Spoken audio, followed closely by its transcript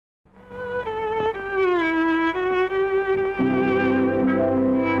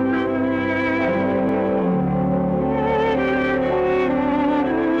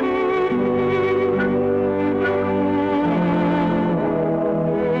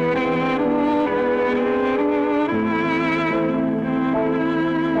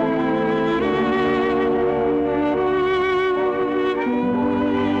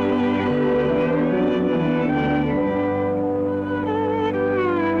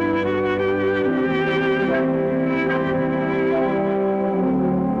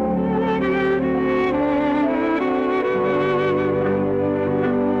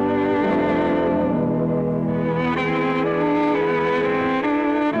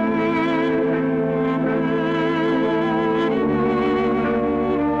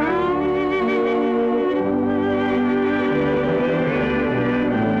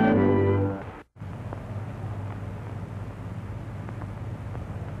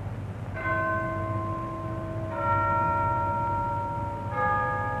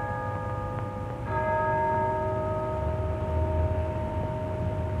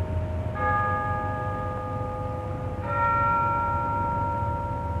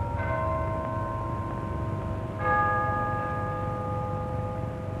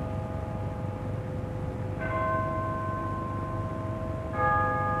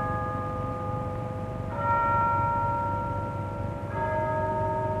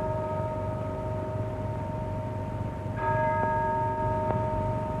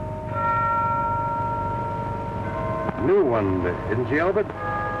new one, isn't she, Albert?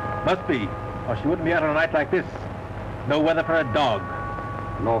 Must be, or she wouldn't be out on a night like this. No weather for a dog.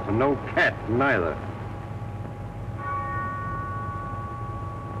 Nor for no cat, neither.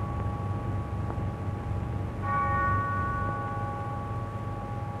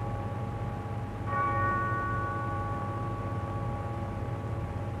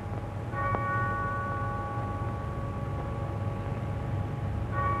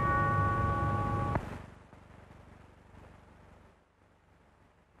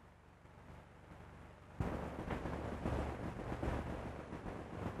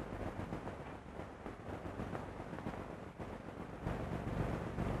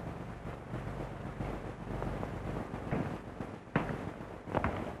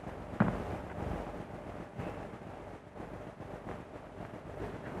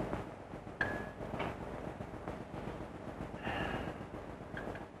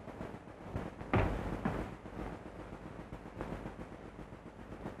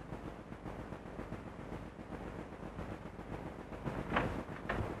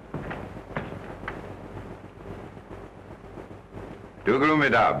 Too gloomy,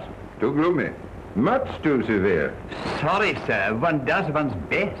 Dobbs. Too gloomy. Much too severe. Sorry, sir. One does one's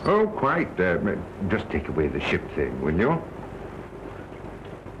best. Oh, quite. Just take away the ship thing, will you?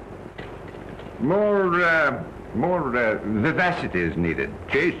 More vivacity is needed.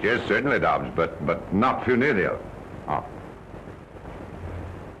 Chase, yes, certainly, Dobbs, but not funereal. Oh.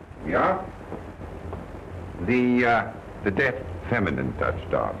 Yeah? The deft feminine touch,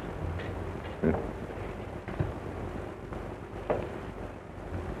 Dobbs.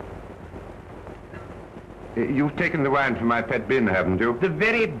 You've taken the wine from my pet bin, haven't you? The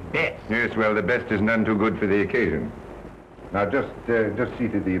very best. Yes, well, the best is none too good for the occasion. Now, just see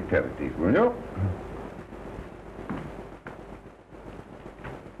to the aperitif, will you?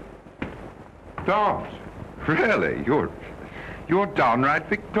 Dobbs, really, you're downright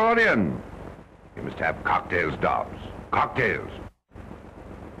Victorian. You must have cocktails, Dobbs. Cocktails.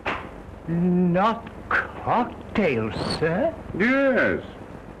 Not cocktails, sir? Yes.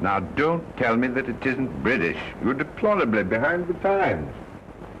 Now, don't tell me that it isn't British. You're deplorably behind the times.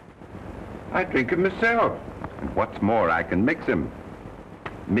 I drink 'em myself. And what's more, I can mix 'em.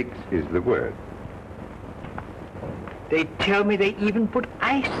 Mix is the word. They tell me they even put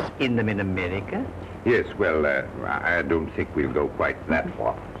ice in them in America. Yes, well, I don't think we'll go quite that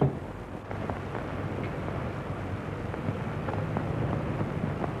far.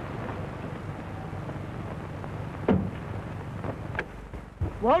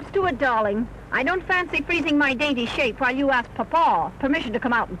 Waltz to it, darling. I don't fancy freezing my dainty shape while you ask Papa permission to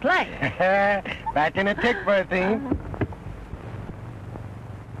come out and play. Back in a tick, Berthine.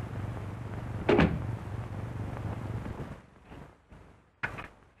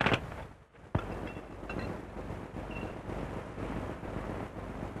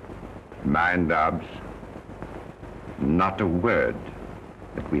 Mind, Dobbs, not a word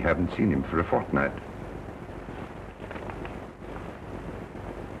that we haven't seen him for a fortnight.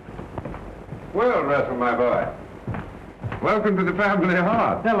 Well, Russell, my boy, welcome to the family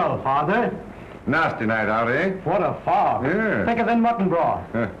hearth. Hello, Father. Nasty night out, eh? What a fog. Yeah. Thicker than mutton broth.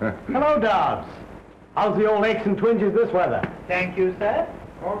 Hello, Dobbs. How's the old aches and twinges this weather? Thank you, sir.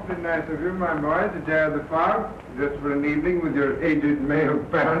 Awfully nice of you, my boy, to dare the fog, just for an evening with your aged male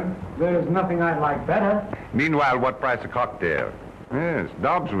parents. There's nothing I'd like better. Meanwhile, what price a cocktail? Yes,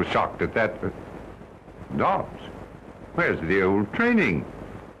 Dobbs was shocked at that. Dobbs, where's the old training?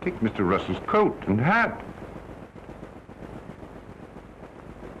 Take Mr. Russell's coat and hat.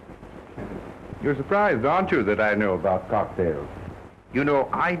 You're surprised, aren't you, that I know about cocktails? You know,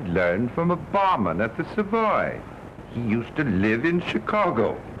 I learned from a barman at the Savoy. He used to live in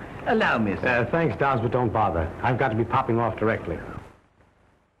Chicago. Allow me, sir. Thanks, Dobbs, but don't bother. I've got to be popping off directly.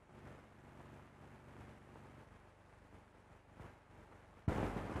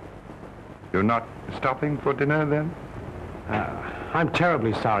 You're not stopping for dinner, then? I'm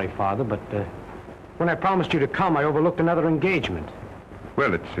terribly sorry, Father, but when I promised you to come, I overlooked another engagement.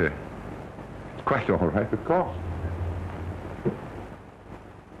 Well, it's quite all right, of course.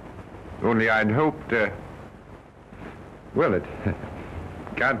 Only I'd hoped, well, it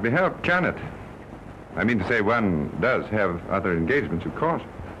can't be helped, can it? I mean to say, one does have other engagements, of course.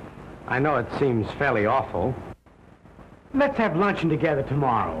 I know it seems fairly awful. Let's have luncheon together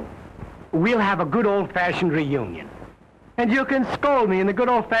tomorrow. We'll have a good old-fashioned reunion. And you can scold me in the good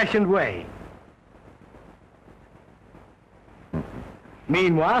old-fashioned way.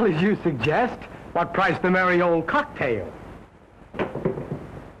 Meanwhile, as you suggest, what price the merry old cocktail?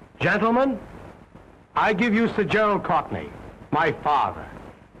 Gentlemen, I give you Sir Gerald Courtney, my father,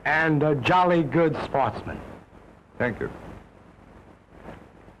 and a jolly good sportsman. Thank you.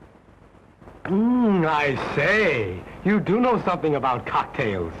 I say, you do know something about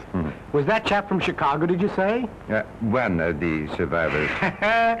cocktails. Was that chap from Chicago, did you say? One of the survivors.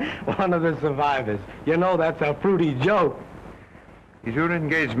 One of the survivors. You know, that's a fruity joke. Is your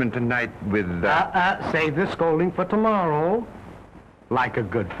engagement tonight with... Save the scolding for tomorrow. Like a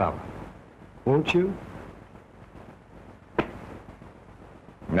good fellow. Won't you?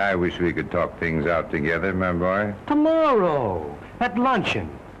 I wish we could talk things out together, my boy. Tomorrow, at luncheon.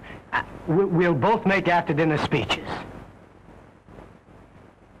 We'll both make after-dinner speeches.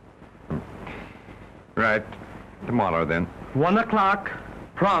 Right. Tomorrow, then. 1 o'clock,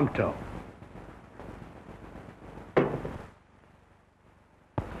 pronto.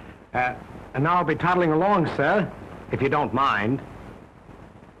 And now I'll be toddling along, sir, if you don't mind.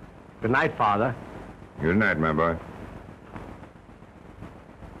 Good night, Father. Good night, my boy.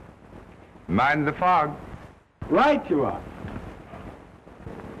 Mind the fog. Right you are.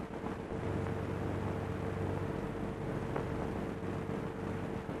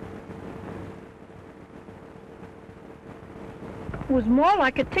 It was more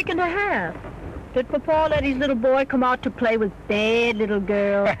like a tick and a half. Did Papa let his little boy come out to play with bad little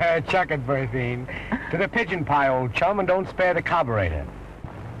girls? Chuck it, Berthine. To the pigeon pie, old chum, and don't spare the carburetor.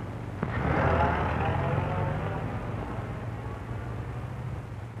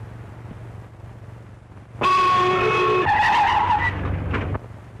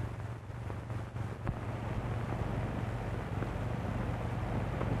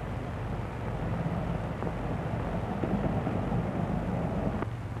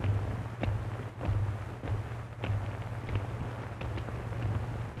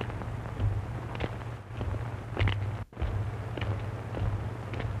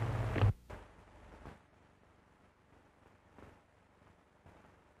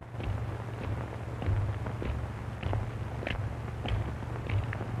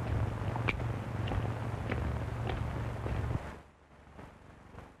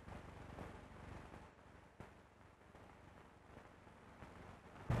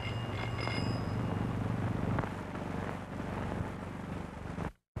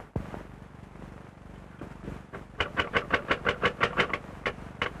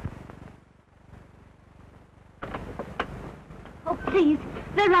 Please,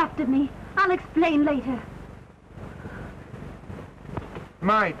 they're after me. I'll explain later.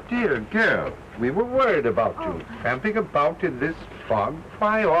 My dear girl, we were worried about you. Camping about in this fog.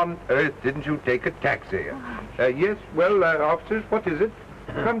 Why on earth didn't you take a taxi? Yes, well, officers, what is it?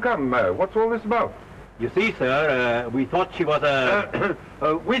 Come, what's all this about? You see, sir, we thought she was a...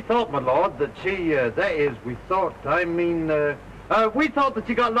 we thought, my lord, that she, we thought that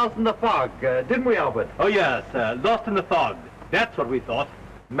she got lost in the fog, didn't we, Albert? Oh, yes, lost in the fog. That's what we thought.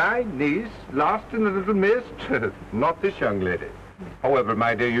 My niece, lost in a little mist? Not this young lady. However,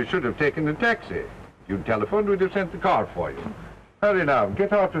 my dear, you should have taken a taxi. You'd telephoned, we'd have sent the car for you. Hurry now,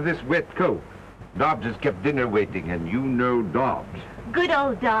 get out of this wet coat. Dobbs has kept dinner waiting, and you know Dobbs. Good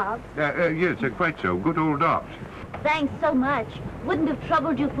old Dobbs. Yes, quite so. Good old Dobbs. Thanks so much. Wouldn't have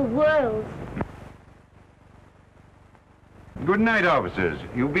troubled you for worlds. Good night, officers.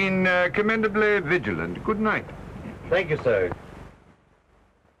 You've been commendably vigilant. Good night. Thank you, sir.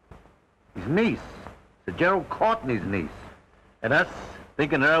 His niece. Sir Gerald Courtney's niece. And us,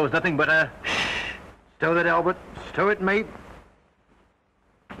 thinking her was nothing but a... Shh! Stow it, Albert. Stow it, mate.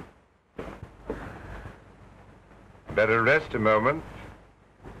 Better rest a moment.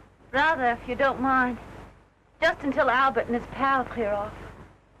 Rather, if you don't mind. Just until Albert and his pal clear off.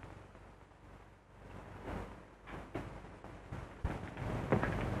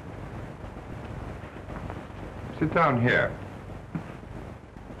 Sit down here.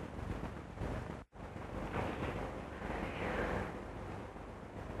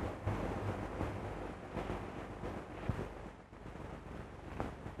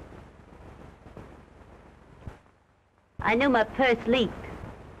 I knew my purse leaked,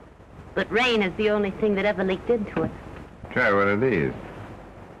 but rain is the only thing that ever leaked into it. Try one of these.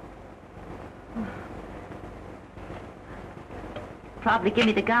 Probably give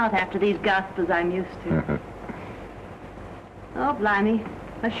me the gout after these gospels I'm used to. Oh, blimey.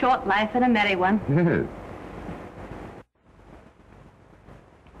 A short life and a merry one. Yes.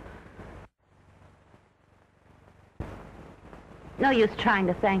 No use trying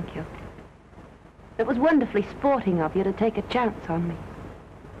to thank you. It was wonderfully sporting of you to take a chance on me.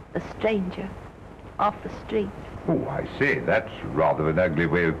 A stranger, off the street. Oh, I say, that's rather an ugly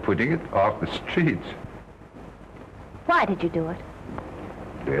way of putting it, off the streets. Why did you do it?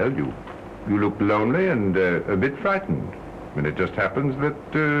 Well, you look lonely and a bit frightened. And it just happens that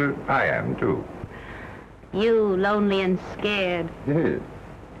I am, too. You, lonely and scared. Yes.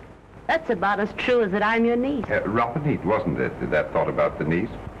 That's about as true as that I'm your niece. Rather neat, wasn't it, that thought about the niece?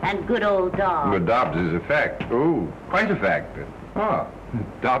 And good old Dobbs. Well, Dobbs is a fact. Oh, quite a fact. Ah,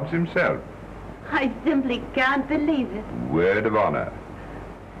 Dobbs himself. I simply can't believe it. Word of honor.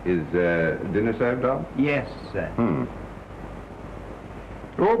 Is dinner served, Dobbs? Yes, sir.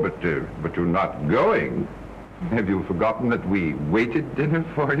 Oh, but you're not going. Have you forgotten that we waited dinner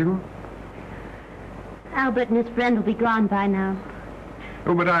for you? Albert and his friend will be gone by now.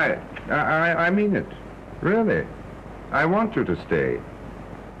 Oh, but I mean it. Really. I want you to stay.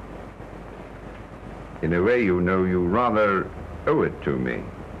 In a way, you know, you rather owe it to me.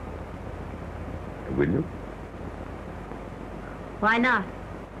 Will you? Why not?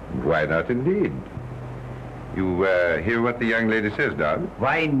 Why not, indeed? You hear what the young lady says, Doug?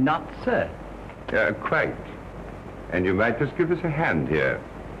 Why not, sir? Quite. And you might just give us a hand here.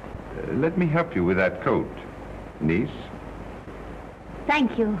 Let me help you with that coat, niece.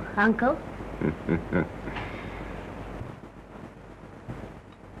 Thank you, Uncle.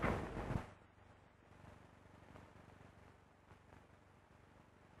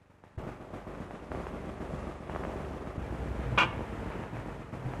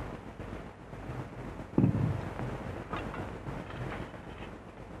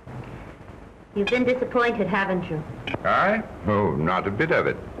 You've been disappointed, haven't you? I? Oh, not a bit of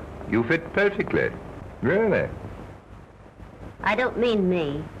it. You fit perfectly. Really. I don't mean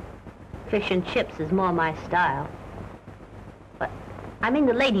me. Fish and chips is more my style. But I mean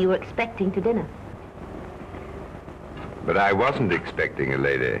the lady you were expecting to dinner. But I wasn't expecting a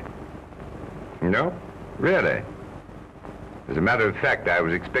lady. No? Really. As a matter of fact, I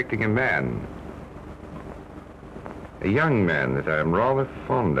was expecting a man. A young man that I'm rather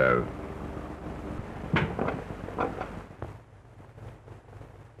fond of.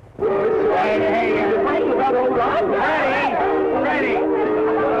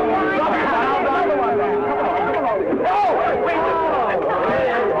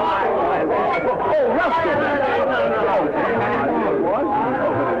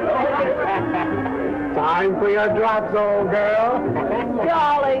 Time for your drops, old girl.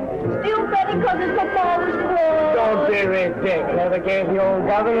 Darling, still betting because it's the father's club. Don't be ridiculous. Never gave the old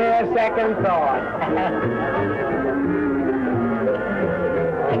governor a second thought.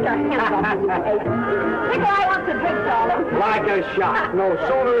 Take your hands off me, Nikolai wants a drink, darling. Like a shot. No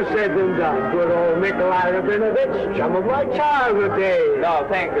sooner said than done. Good old Nikolai Rabinovich, chum of my childhood days. No,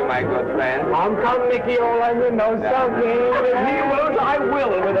 thank you, my good friend. Come, Nicky, old onion, no something. If he won't, I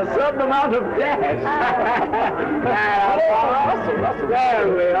will, and with a certain amount of dash. There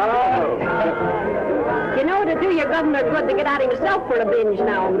we are. You know it'd do your governor good to get out himself for a binge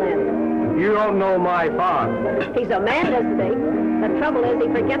now and then. You don't know my father. He's a man, isn't he? The trouble is he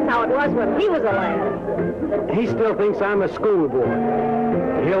forgets how it was when he was a lad. He still thinks I'm a schoolboy.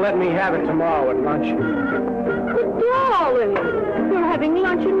 He'll let me have it tomorrow at lunch. But darling, you're having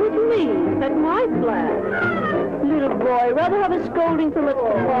luncheon with me at my flat. Little boy, rather have a scolding from its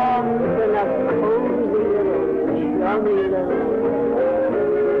papa than a cozy little, chummy little...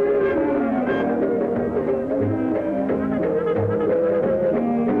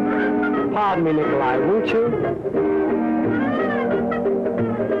 Pardon me, Nikolai, won't you?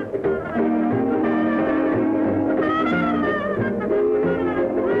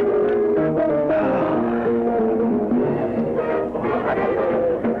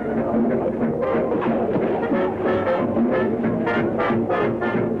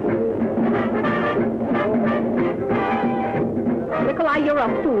 Nikolai, you're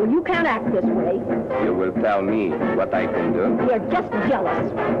a fool. You can't act this way. You will tell me what I can do? You're just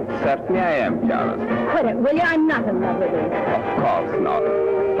jealous. Certainly I am jealous. Quit it, will you? I'm not in love with you. Of course not.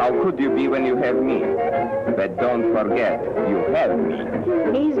 How could you be when you have me? But don't forget, you have me.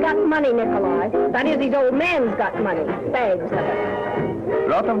 He's got money, Nikolai. That is, his old man's got money. Bags of it.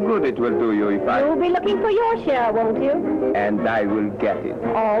 Lot of good it will do you if I... You'll be looking for your share, won't you? And I will get it.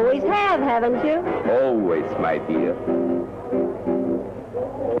 Always have, haven't you? Always, my dear.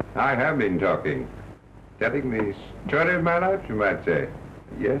 I have been talking. Telling the story of my life, you might say.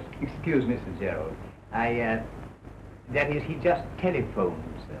 Yes? Excuse me, Mr. Gerald. That is, he just telephoned,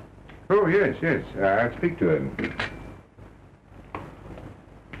 sir. Oh, yes. I'll speak to him.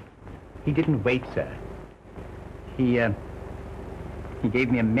 He didn't wait, sir. He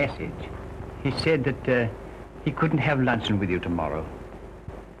gave me a message. He said that he couldn't have luncheon with you tomorrow.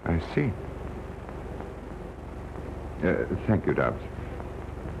 I see. Thank you, Dobbs.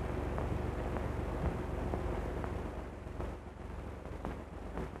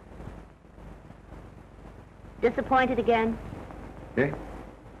 Disappointed again? Eh?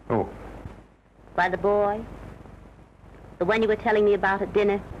 Oh. By the boy? The one you were telling me about at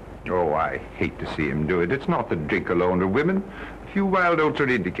dinner? Oh, I hate to see him do it. It's not the drink alone or women. A few wild oats are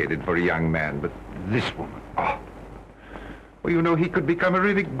indicated for a young man, but this woman, oh. Well, you know, he could become a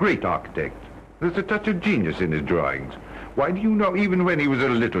really great architect. There's a touch of genius in his drawings. Why, do you know, even when he was a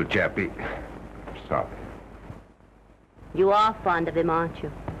little chappie... Sorry. You are fond of him, aren't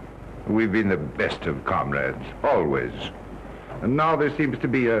you? We've been the best of comrades, always. And now there seems to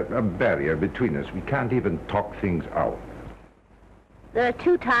be a barrier between us. We can't even talk things out. There are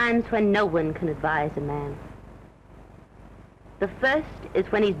 2 times when no one can advise a man. The first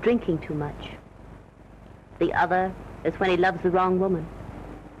is when he's drinking too much. The other is when he loves the wrong woman.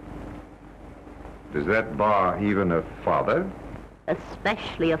 Does that bar even a father?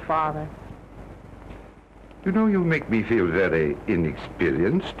 Especially a father. You know, you make me feel very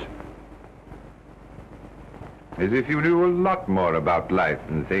inexperienced. As if you knew a lot more about life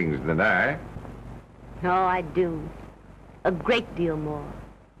and things than I. No, I do. A great deal more.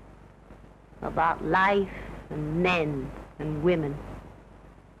 About life and men and women.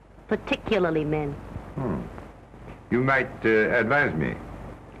 Particularly men. You might advise me.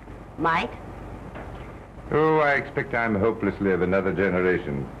 Might? Oh, I expect I'm hopelessly of another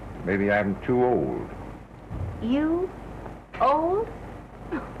generation. Maybe I'm too old. You? Old?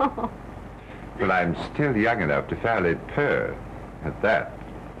 Well, I'm still young enough to fairly purr at that.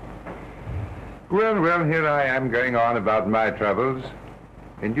 Well, here I am going on about my troubles.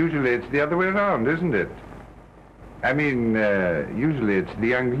 And usually it's the other way around, isn't it? I mean, usually it's the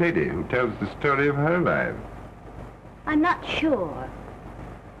young lady who tells the story of her life. I'm not sure.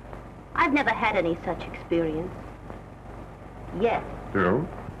 I've never had any such experience. Yet. So?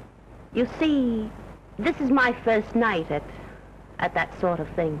 You see, this is my first night at that sort of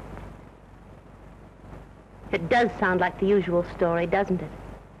thing. It does sound like the usual story, doesn't it?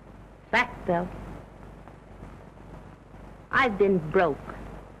 Fact, though. I've been broke.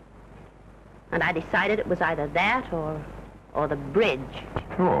 And I decided it was either that or the bridge.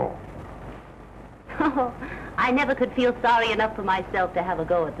 Oh. Oh, I never could feel sorry enough for myself to have a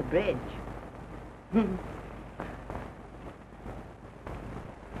go at the bridge.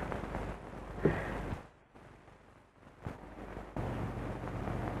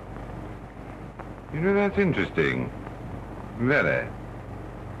 You know, that's interesting. Very.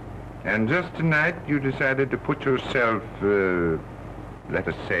 And just tonight you decided to put yourself, let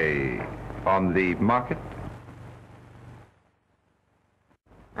us say, on the market?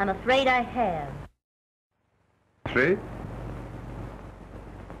 I'm afraid I have. Afraid?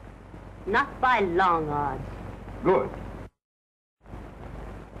 Not by long odds. Good.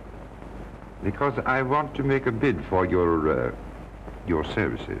 Because I want to make a bid for your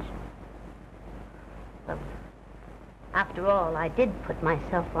services. After all, I did put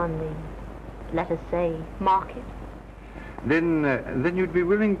myself on the, let us say, market. Then you'd be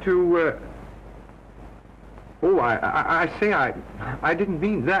willing to, Oh, I say, I didn't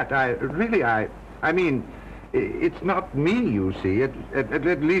mean that. I mean, it's not me, you see.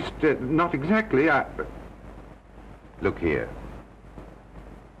 At least, not exactly. Look here.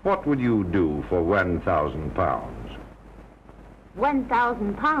 What would you do for 1,000 pounds?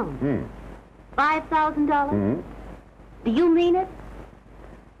 1,000 pounds? $5,000? Do you mean it?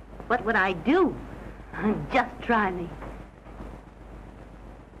 What would I do? Just try me.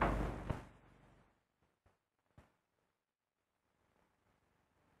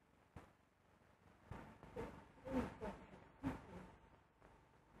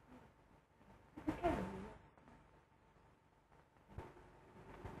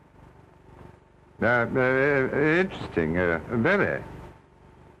 Interesting, very.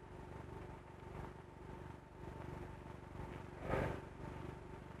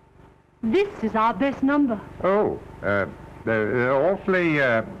 This is our best number. Oh, awfully,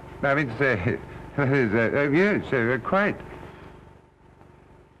 I mean to say, yes, quite.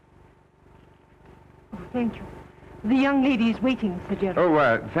 Oh, thank you. The young lady is waiting, Sir Gerald.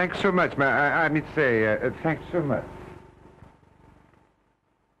 Oh, thanks so much, I mean to say, thanks so much.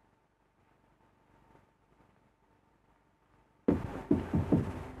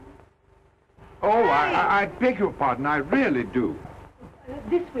 Oh, I beg your pardon, I really do.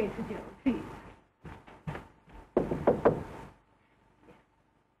 This way, Sir Gerald, please.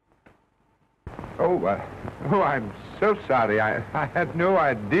 Oh, I'm so sorry. I had no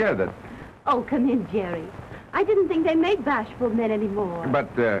idea that... Oh, come in, Jerry. I didn't think they made bashful men anymore. But,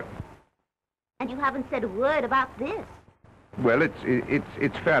 And you haven't said a word about this. well,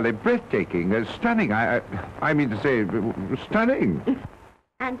 it's fairly breathtaking, stunning. I mean to say, stunning.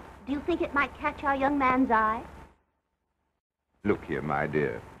 And do you think it might catch our young man's eye? Look here, my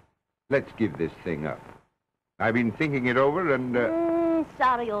dear. Let's give this thing up. I've been thinking it over and...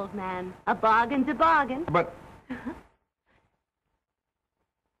 Sorry, old man. A bargain's a bargain. But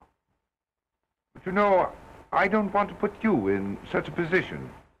you know, I don't want to put you in such a position.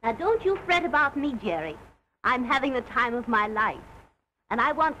 Now, don't you fret about me, Jerry. I'm having the time of my life. And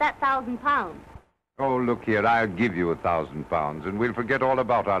I want that £1,000. Oh, look here, I'll give you £1,000, and we'll forget all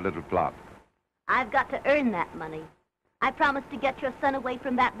about our little plot. I've got to earn that money. I promised to get your son away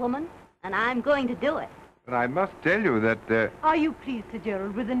from that woman, and I'm going to do it. But I must tell you that... Are you pleased, Sir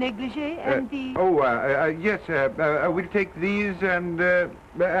Gerald, with the negligee and the... yes, we'll take these and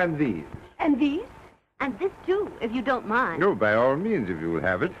these. And these? And this, too, if you don't mind. No, by all means, if you'll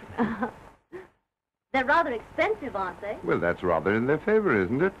have it. They're rather expensive, aren't they? Well, that's rather in their favor,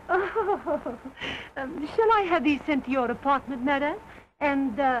 isn't it? Oh, shall I have these sent to your apartment, madame?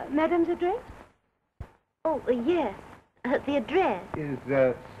 And madame's address? Oh, yes. The address? Is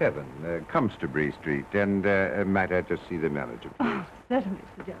 7, Compson Street. And might I just see the manager, please? Oh, certainly,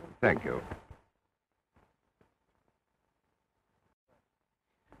 Sir Gerald. Thank you.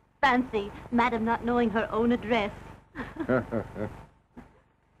 Fancy, Madame not knowing her own address.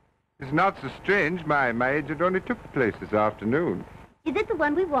 It's not so strange. My agent only took the place this afternoon. Is it the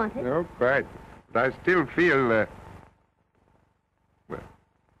one we wanted? No, quite. But I still feel, well...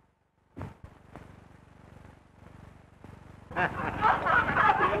 Come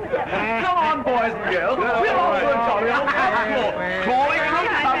on, boys and girls. We're all for a jolly old festival. Clawing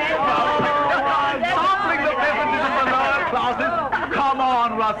from sampling the beverages of the lower classes. Come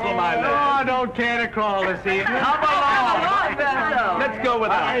on, Russell, my lad. Oh, don't care to crawl this evening. Come along. Let's go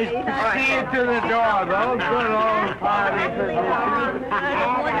with us. See you to the door, though. Good old party.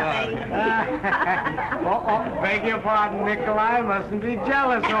 Beg your pardon, Nikolai. Mustn't be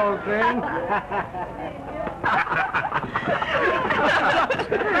jealous, old thing.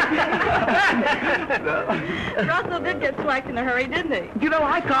 Russell did get swacked in a hurry, didn't he? You know,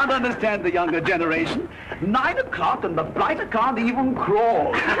 I can't understand the younger generation. 9 o'clock and the blighter can't even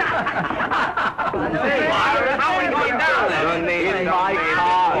crawl. How are we going down there? In my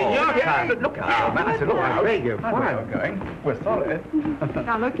car. In your car? Look, man, I said, look, I beg your pardon. We're going. We're sorry.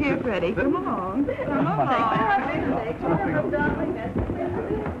 Now, look here, Freddie. Come along. Come along.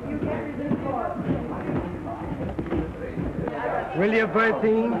 Will you,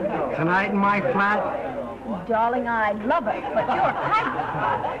 Berthine? Tonight in my flat? Darling, I'd love it, but you're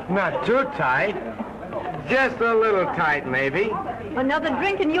tight. Not too tight. Just a little tight, maybe. Another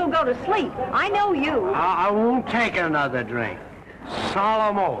drink and you'll go to sleep. I know you. I won't take another drink.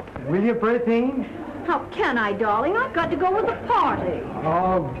 Solemn oath. Will you, Berthine? How can I, darling? I've got to go to the party.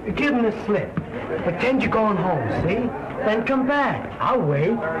 Oh, give him the slip. Pretend you're going home, see? Then come back. I'll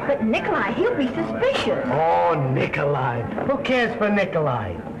wait. But Nikolai, he'll be suspicious. Oh, Nikolai. Who cares for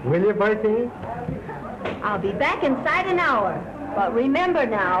Nikolai? Will you, Berthine? I'll be back inside an hour. But remember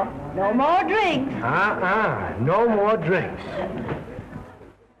now, no more drinks. No more drinks.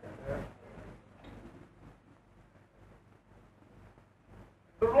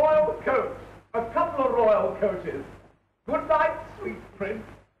 The royal coach. A couple of royal coaches. Good night, sweet prince.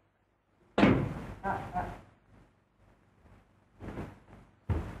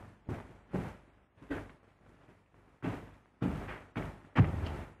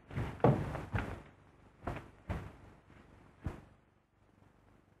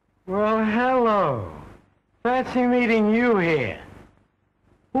 Well, hello. Fancy meeting you here.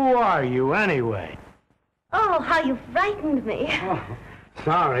 Who are you, anyway? Oh, how you frightened me. Oh,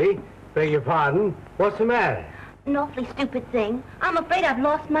 sorry. Beg your pardon. What's the matter? An awfully stupid thing. I'm afraid I've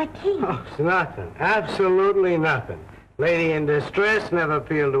lost my key. Oh, it's nothing. Absolutely nothing. Lady in distress never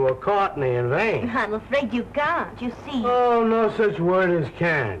appealed to a Courtney in vain. I'm afraid you can't, you see. Oh, no such word as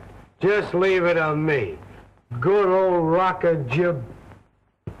can't. Just leave it on me. Good old rocket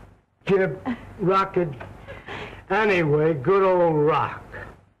rocket. Anyway, good old rock.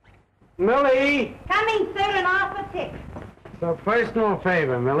 Millie! Coming, sir, and off a tick. It's a personal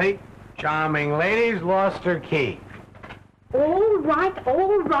favor, Millie. Charming lady's lost her key. All right,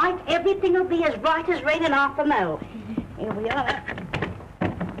 all right. Everything will be as right as rain and half a mile. Here we are.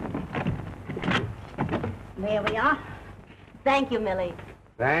 There we are. Thank you, Millie.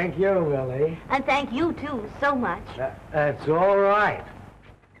 Thank you, Millie. And thank you, too, so much. That's all right.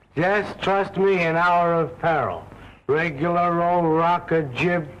 Just trust me in hour of peril. Regular old rocket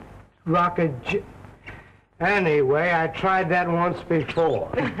jib. Anyway, I tried that once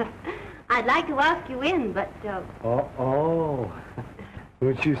before. I'd like to ask you in, but... Oh.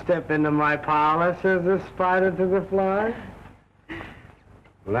 Would you step into my parlor, says the spider to the fly?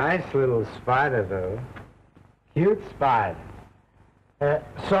 Nice little spider, though. Cute spider.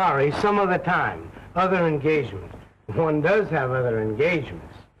 Sorry, some other time. Other engagements. One does have other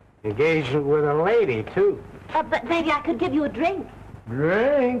engagements. Engagement with a lady, too. But maybe I could give you a drink.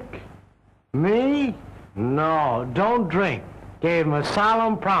 Drink? Me? No, don't drink. Gave him a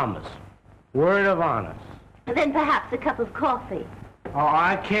solemn promise. Word of honor. And then perhaps a cup of coffee. Oh,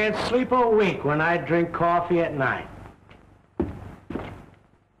 I can't sleep a wink when I drink coffee at night.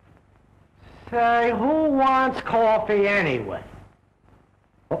 Say, who wants coffee anyway?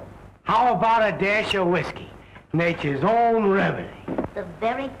 How about a dash of whiskey? Nature's own remedy. The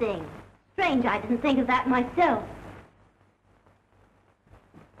very thing. Strange I didn't think of that myself.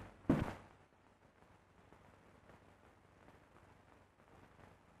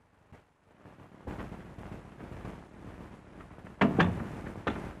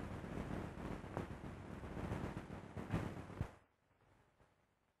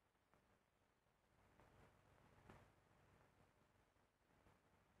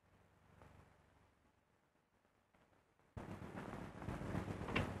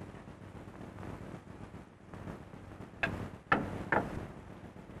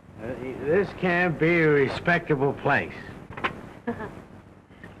 This can't be a respectable place.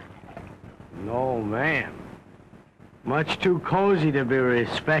 No, ma'am. Much too cozy to be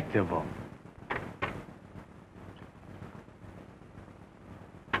respectable.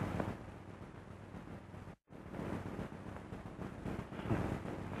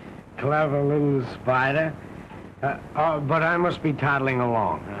 Clever little spider. But I must be toddling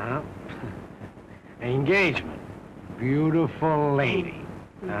along, huh? Engagement. Beautiful lady.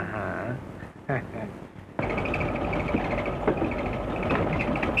 Uh-huh.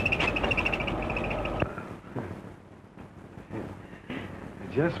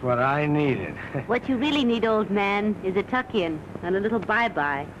 Just what I needed. What you really need, old man, is a tuck-in and a little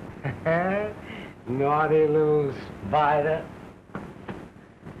bye-bye. Naughty little spider.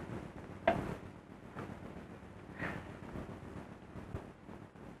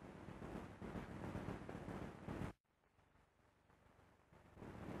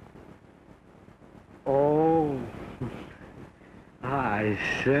 Oh, I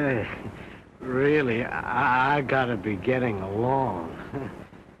say, really, I gotta be getting along.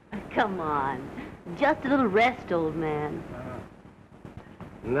 Come on. Just a little rest, old man.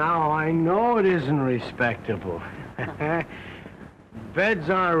 Now, I know it isn't respectable. Beds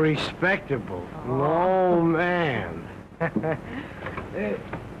aren't respectable. No, man.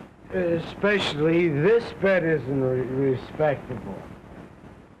 Especially this bed isn't respectable.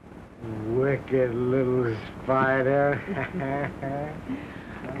 Wicked little spider.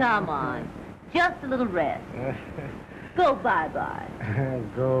 Come on. Just a little rest. Go bye-bye.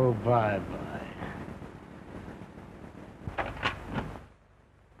 Go bye-bye.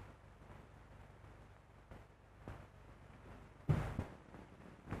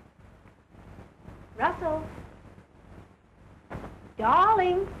 Russell.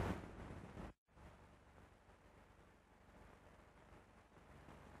 Darling.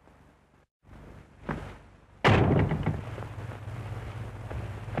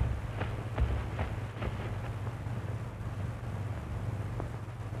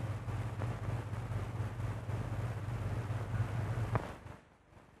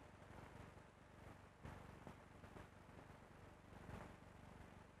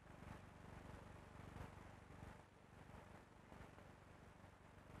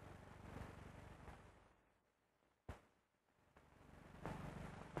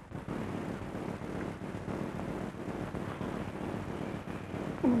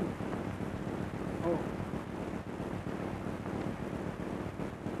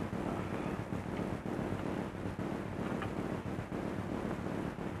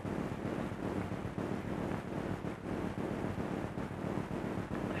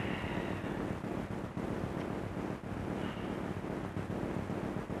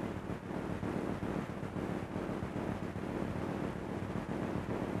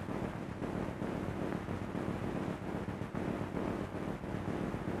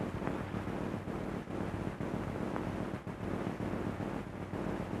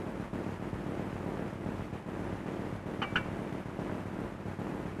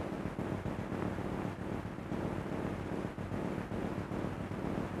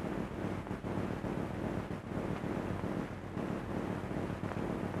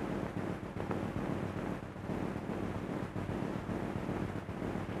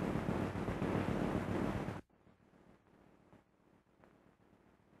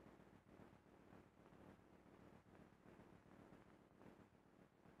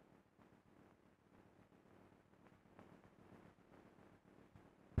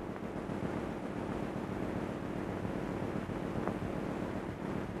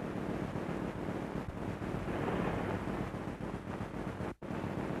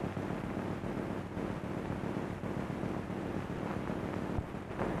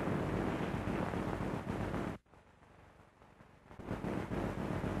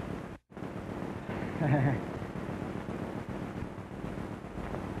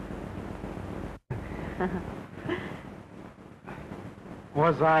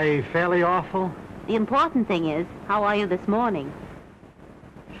 Was I fairly awful? The important thing is, how are you this morning?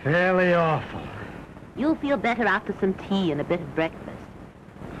 Fairly awful. You'll feel better after some tea and a bit of breakfast.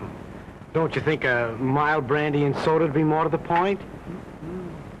 Don't you think a mild brandy and soda would be more to the point?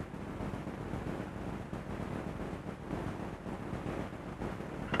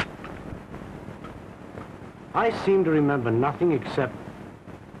 I seem to remember nothing except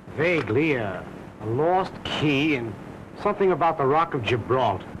vaguely a lost key and something about the Rock of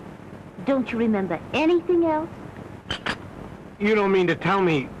Gibraltar. Don't you remember anything else? You don't mean to tell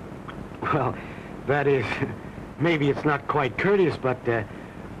me... Well, that is... Maybe it's not quite courteous, but...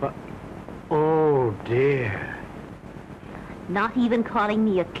 Oh, dear. Not even calling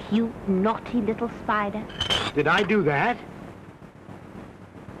me a cute, naughty little spider? Did I do that?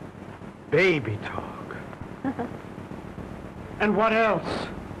 Baby talk. And what else?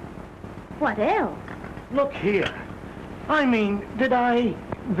 What else? Look here. I mean, did I...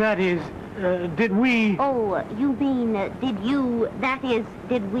 That is, did we... Oh, you mean, did you... That is,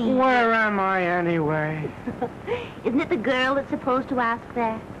 did we... Where am I, anyway? Isn't it the girl that's supposed to ask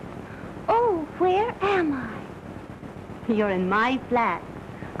that? Oh, where am I? You're in my flat.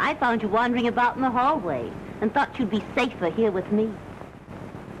 I found you wandering about in the hallway and thought you'd be safer here with me.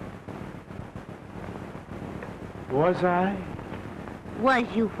 Was I? Was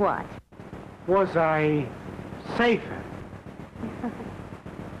you what? Was I safer?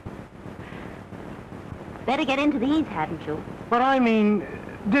 Better get into these, hadn't you? But I mean,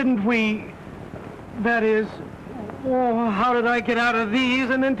 didn't we... That is... Oh, how did I get out of these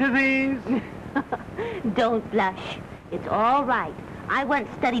and into these? Don't blush. It's all right. I once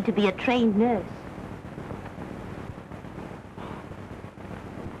studied to be a trained nurse.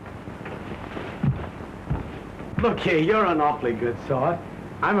 Look here, you're an awfully good sort.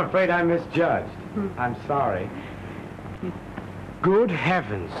 I'm afraid I misjudged. I'm sorry. Good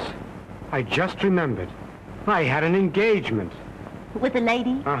heavens. I just remembered. I had an engagement. With a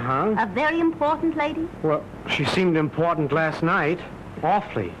lady? Uh-huh. A very important lady? Well, she seemed important last night.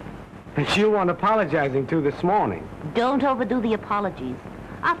 Awfully. And she'll want apologizing to this morning. Don't overdo the apologies.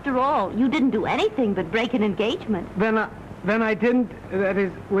 After all, you didn't do anything but break an engagement. Then I didn't... That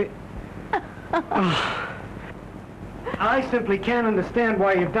is... I simply can't understand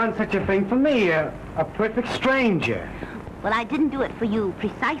why you've done such a thing for me, a perfect stranger. Well, I didn't do it for you,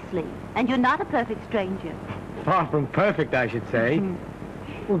 precisely. And you're not a perfect stranger. Far from perfect, I should say.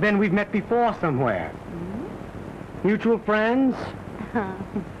 Well, then we've met before somewhere. Mutual friends?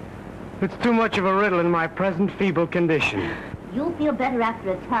 It's too much of a riddle in my present feeble condition. You'll feel better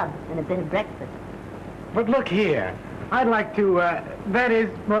after a tub and a bit of breakfast. But look here. I'd like to, that is,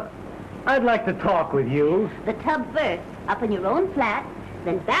 well, I'd like to talk with you. The tub first, up in your own flat,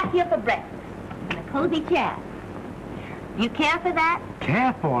 then back here for breakfast. In a cozy chair. You care for that?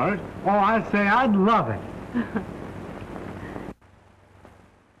 Care for it? Oh, I'd say I'd love it.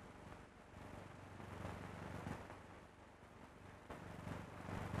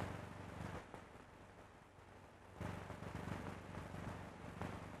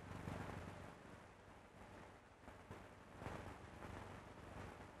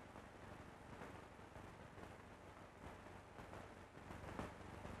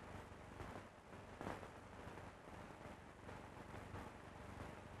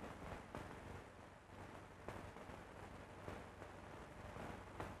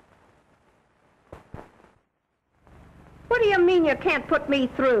 What do you mean you can't put me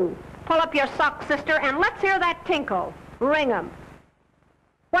through? Pull up your socks, sister, and let's hear that tinkle. Ring 'em.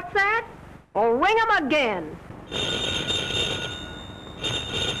 What's that? Oh, ring 'em again.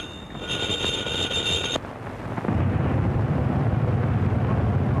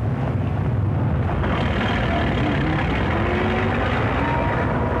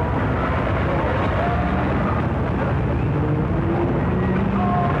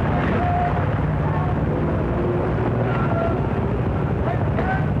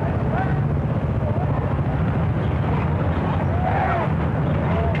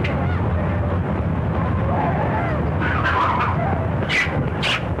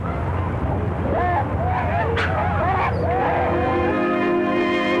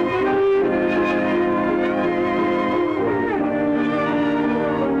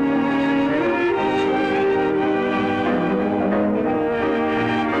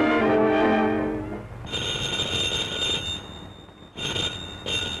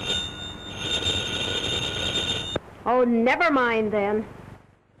 Oh, never mind then.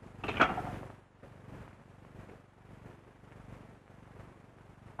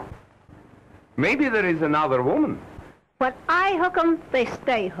 Maybe there is another woman. When I hook 'em, they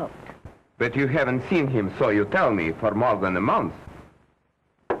stay hooked. But you haven't seen him, so you tell me, for more than a month.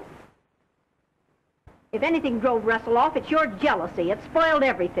 If anything drove Russell off, it's your jealousy. It spoiled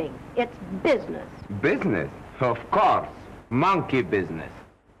everything. It's business. Business? Of course. Monkey business.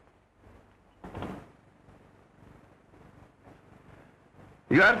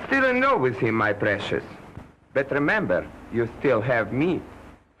 You are still in love with him, my precious. But remember, you still have me.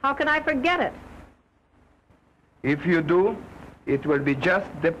 How can I forget it? If you do, it will be just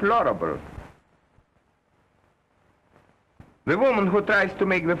deplorable. The woman who tries to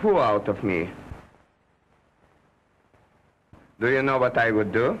make the fool out of me. Do you know what I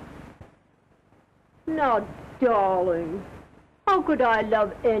would do? Now, darling, how could I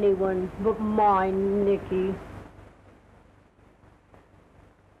love anyone but my Nicky?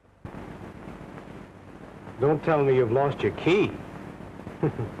 Don't tell me you've lost your key.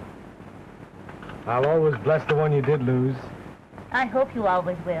 I'll always bless the one you did lose. I hope you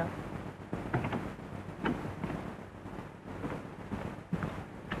always will.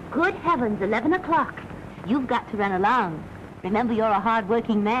 Good heavens, 11 o'clock. You've got to run along. Remember, you're a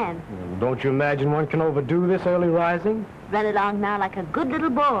hard-working man. Well, don't you imagine one can overdo this early rising? Run along now like a good little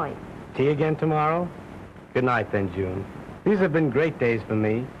boy. Tea again tomorrow? Good night, then, June. These have been great days for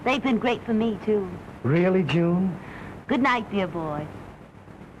me. They've been great for me, too. Really, June? Good night, dear boy.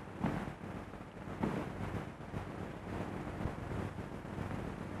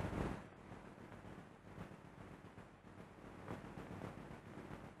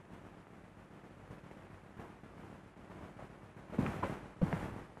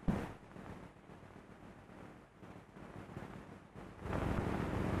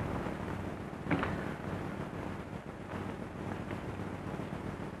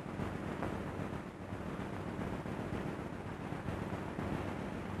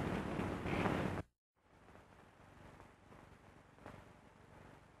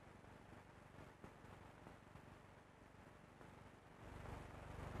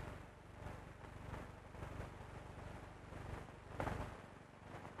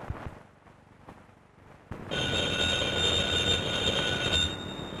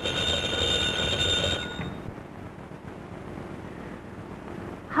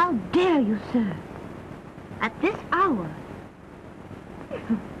 How dare you, sir? At this hour?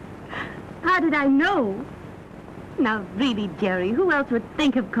 How did I know? Now, really, Jerry, who else would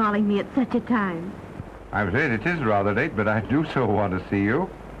think of calling me at such a time? I'm afraid it is rather late, but I do so want to see you.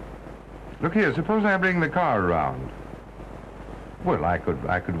 Look here, suppose I bring the car around. Well, I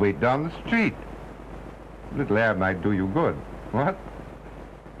could wait down the street. A little air might do you good. What?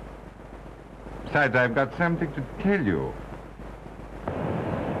 Besides, I've got something to tell you.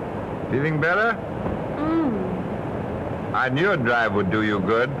 Feeling better? I knew a drive would do you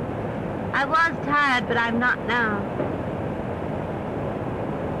good. I was tired, but I'm not now.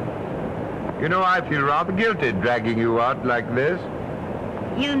 You know, I feel rather guilty dragging you out like this.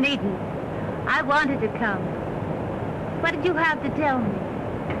 You needn't. I wanted to come. What did you have to tell me?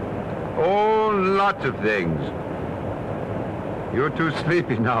 Oh, lots of things. You're too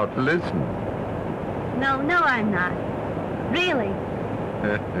sleepy now to listen. No, I'm not. Really.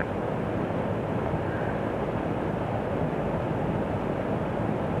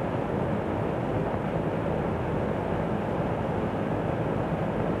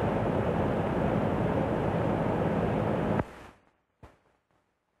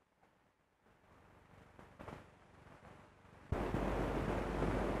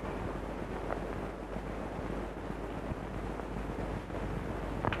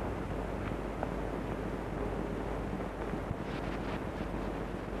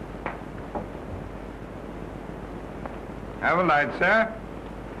 Have a light, sir.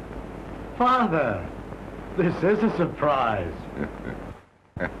 Father, this is a surprise.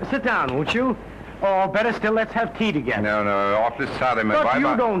 Sit down, won't you? Or better still, let's have tea together. No, awfully sorry, my boy. But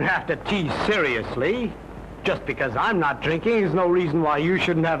you don't have to tease seriously. Just because I'm not drinking is no reason why you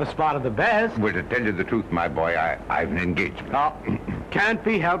shouldn't have a spot of the best. Well, to tell you the truth, my boy, I've an engagement. Oh, can't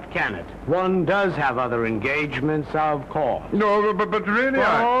be helped, can it? One does have other engagements, of course. No, but really,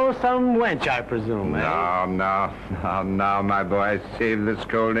 Oh, some wench, I presume, eh? No, my boy. Save the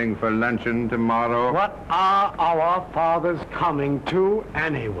scolding for luncheon tomorrow. What are our fathers coming to,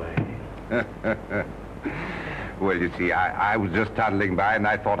 anyway? Well, you see, I was just toddling by, and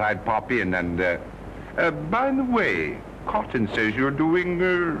I thought I'd pop in, and, by the way, Cotton says you're doing,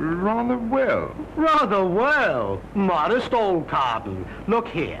 rather well. Rather well. Modest old Cotton. Look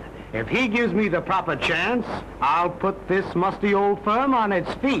here. If he gives me the proper chance, I'll put this musty old firm on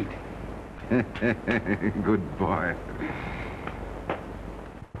its feet. Good boy.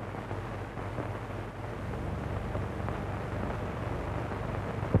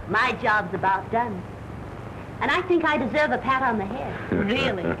 My job's about done. And I think I deserve a pat on the head.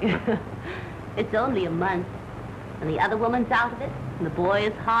 Really. It's only a month. And the other woman's out of it, and the boy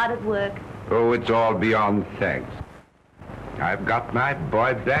is hard at work. Oh, it's all beyond thanks. I've got my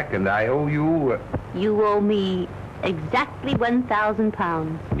boy back, and I owe you... You owe me exactly 1,000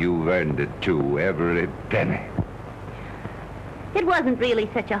 pounds. You've earned it, too, every penny. It wasn't really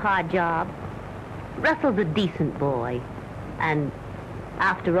such a hard job. Russell's a decent boy. And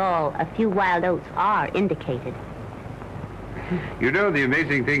after all, a few wild oats are indicated. You know, the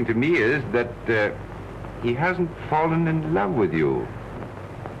amazing thing to me is that he hasn't fallen in love with you.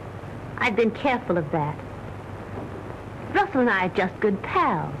 I've been careful of that. Russell and I are just good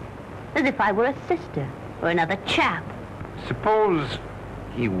pals, as if I were a sister or another chap. Suppose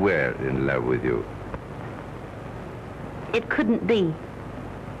he were in love with you. It couldn't be.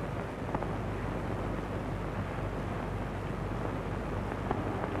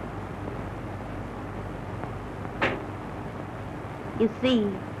 You see,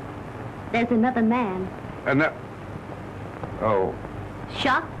 there's another man. Oh.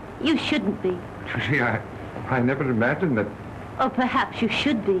 Shocked? You shouldn't be. I never imagined that. Or perhaps you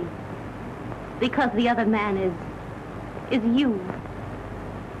should be. Because the other man is you.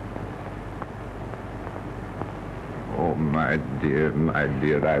 Oh, my dear,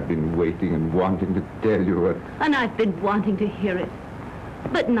 I've been waiting and wanting to tell you what... And I've been wanting to hear it.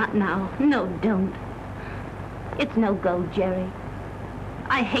 But not now. No, don't. It's no go, Jerry.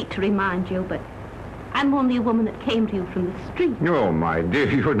 I hate to remind you, but I'm only a woman that came to you from the street. Oh, my dear,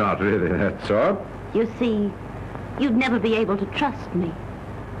 you're not really that sort. You see, you'd never be able to trust me.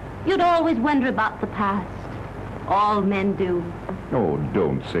 You'd always wonder about the past. All men do. Oh,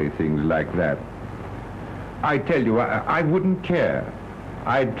 don't say things like that. I tell you, I wouldn't care.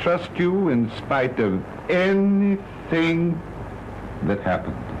 I'd trust you in spite of anything that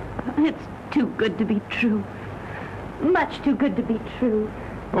happened. It's too good to be true. Much too good to be true.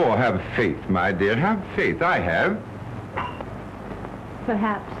 Oh, have faith, my dear. Have faith. I have.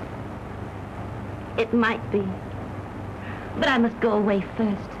 Perhaps. It might be. But I must go away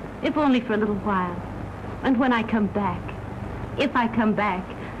first, if only for a little while. And when I come back, if I come back...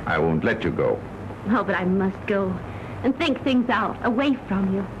 I won't let you go. Oh, but I must go and think things out, away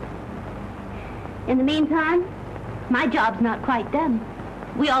from you. In the meantime, my job's not quite done.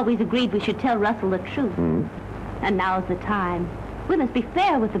 We always agreed we should tell Russell the truth. And now's the time. We must be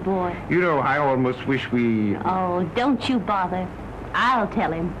fair with the boy. You know, I almost wish we... Oh, don't you bother. I'll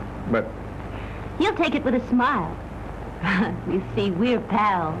tell him. But... He'll take it with a smile. You see, we're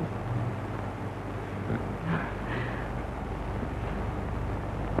pals.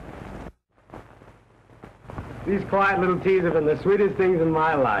 These quiet little teas have been the sweetest things in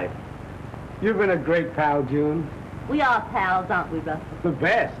my life. You've been a great pal, June. We are pals, aren't we, Russell? The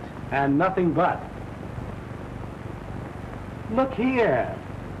best, and nothing but. Look here.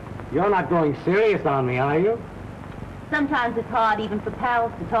 You're not going serious on me, are you? Sometimes it's hard even for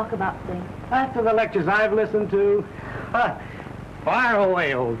pals to talk about things. After the lectures I've listened to, fire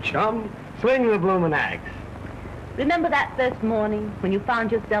away, old chum. Swing the bloomin' axe. Remember that first morning when you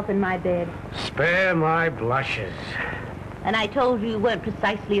found yourself in my bed? Spare my blushes. And I told you you weren't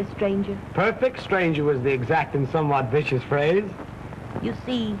precisely a stranger? Perfect stranger was the exact and somewhat vicious phrase. You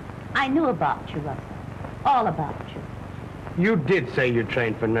see, I knew about you, Russell. All about you. You did say you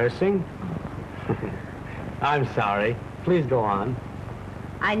trained for nursing. I'm sorry. Please go on.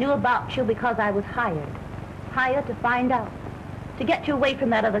 I knew about you because I was hired. Hired to find out. To get you away from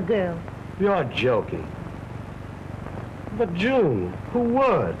that other girl. You're joking. But June, who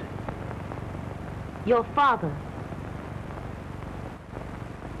would? Your father.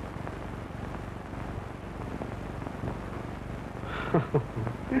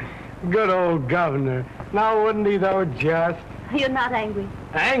 Good old governor. Now, wouldn't he, though, just? You're not angry.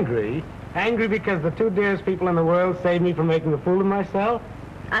 Angry? Angry because the two dearest people in the world saved me from making a fool of myself?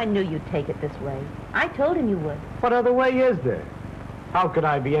 I knew you'd take it this way. I told him you would. What other way is there? How could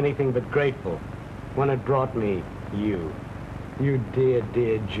I be anything but grateful when it brought me you? You dear,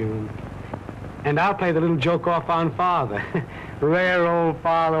 dear June. And I'll play the little joke off on Father. Rare old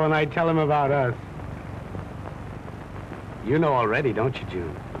Father when I tell him about us. You know already, don't you,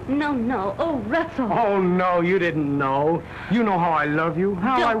 June? No, no. Oh, Russell. Oh, no, you didn't know. You know how I love you,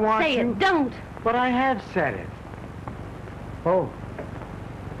 how I want you. Don't say it, don't. But I have said it. Oh.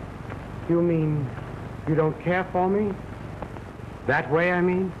 You mean you don't care for me? That way, I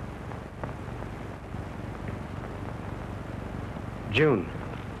mean? June.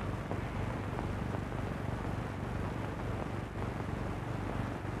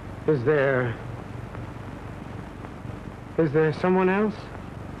 Is there someone else?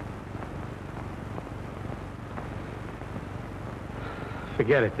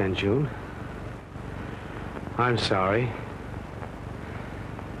 Forget it then, June. I'm sorry.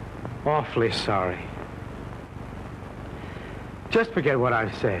 Awfully sorry. Just forget what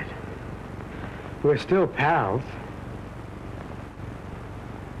I've said. We're still pals.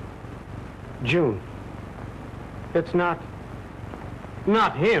 June, it's not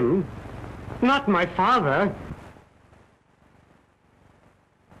him, not my father.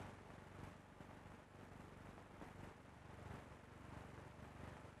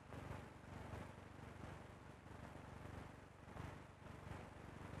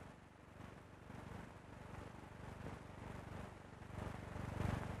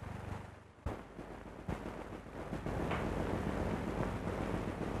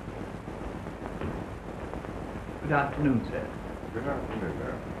 Good afternoon, sir. Good afternoon,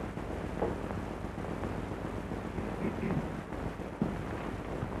 sir.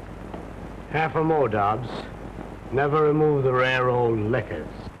 Half a more, Dobbs. Never remove the rare old liquors.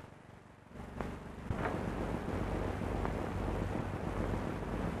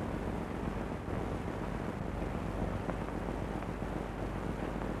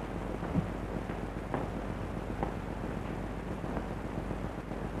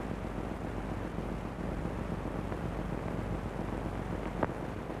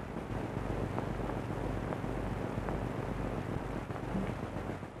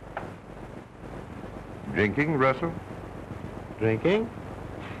 Drinking, Russell? Drinking?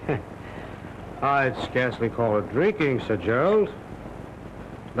 I'd scarcely call it drinking, Sir Gerald.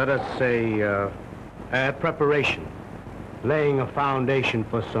 Let us say, preparation. Laying a foundation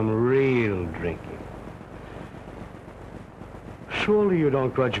for some real drinking. Surely you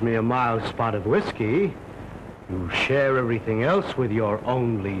don't grudge me a mild spot of whiskey. You share everything else with your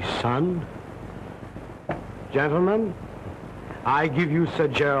only son. Gentlemen, I give you Sir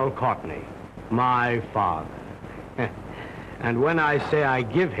Gerald Courtney, my father. And when I say I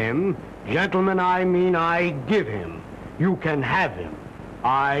give him, gentlemen, I mean I give him. You can have him.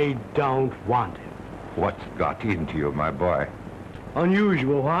 I don't want him. What's got into you, my boy?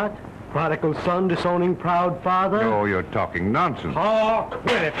 Unusual, what? Prodigal son disowning proud father? No, you're talking nonsense. Oh,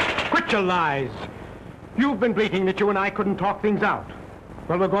 quit it. Quit your lies. You've been bleating that you and I couldn't talk things out.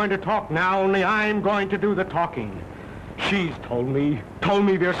 Well, we're going to talk now, only I'm going to do the talking. She's told me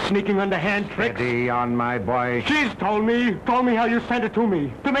you're sneaking underhand tricks. Steady on, my boy. She's told me how you sent it to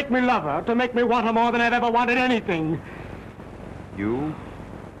me, to make me love her, to make me want her more than I've ever wanted anything. You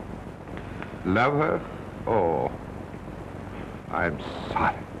love her? Oh, I'm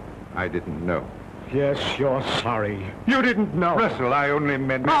sorry. I didn't know. Yes, you're sorry. You didn't know. Russell, I only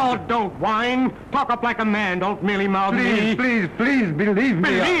meant... Oh, don't whine. Talk up like a man. Don't merely mouth me. Please, believe me.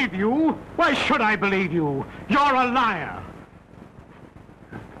 Believe you? Why should I believe you? You're a liar.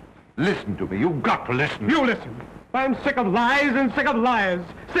 Listen to me. You've got to listen. You listen. I'm sick of lies and sick of liars.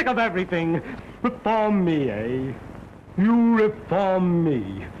 Sick of everything. Reform me, eh? You reform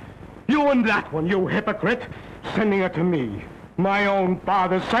me. You and that one, you hypocrite. Sending her to me. My own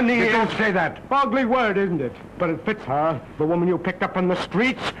father sending it. Don't say that. Ugly word, isn't it? But it fits her. The woman you picked up from the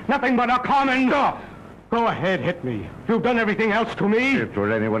streets. Nothing but a common... Stop! Go ahead, hit me. You've done everything else to me. If it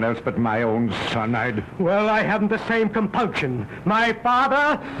were anyone else but my own son, I'd... Well, I haven't the same compunction. My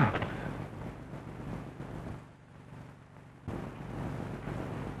father...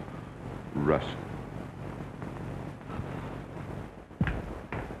 Russ.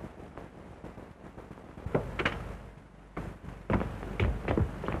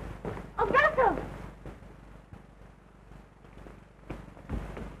 Oh, Russell!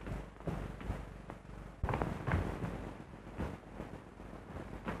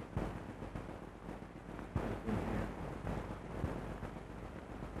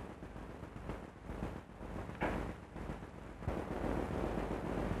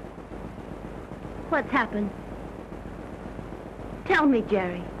 What's happened? Tell me,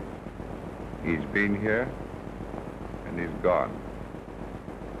 Jerry. He's been here, and he's gone.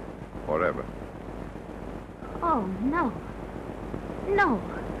 Forever. Oh, no. No.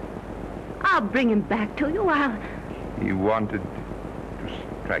 I'll bring him back to you. He wanted to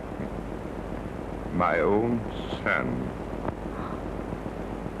strike me. My own son.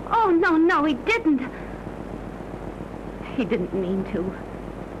 Oh, no, he didn't. He didn't mean to.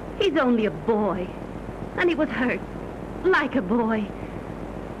 He's only a boy. And he was hurt. Like a boy.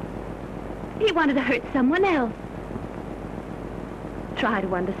 He wanted to hurt someone else. Try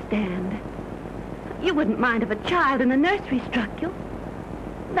to understand. You wouldn't mind if a child in the nursery struck you.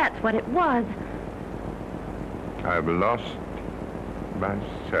 That's what it was. I've lost my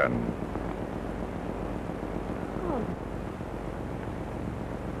son. Oh.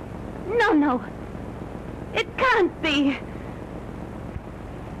 No. It can't be.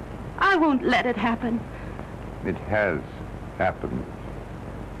 I won't let it happen. It has happened.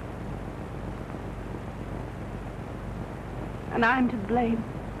 And I'm to blame.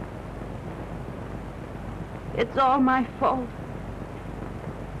 It's all my fault.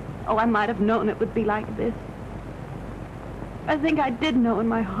 Oh, I might have known it would be like this. I think I did know in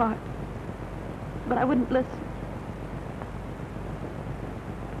my heart. But I wouldn't listen.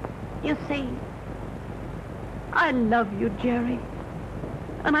 You see, I love you, Jerry.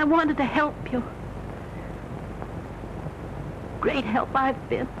 And I wanted to help you. Great help I've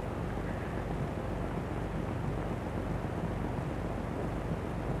been.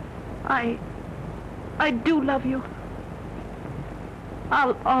 I do love you.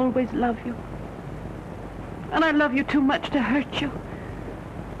 I'll always love you. And I love you too much to hurt you.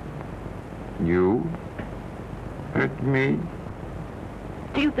 You hurt me?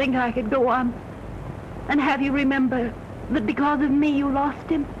 Do you think I could go on and have you remember that because of me you lost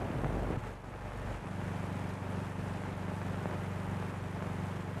him?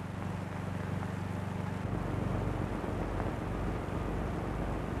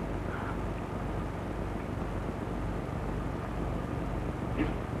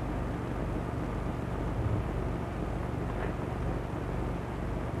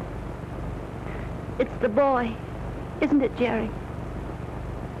 It's the boy, isn't it, Jerry?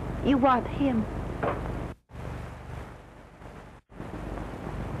 You want him.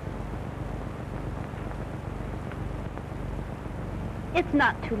 It's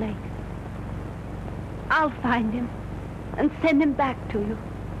not too late. I'll find him and send him back to you.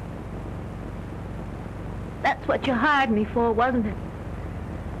 That's what you hired me for, wasn't it?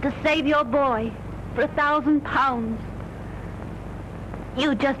 To save your boy for £1,000.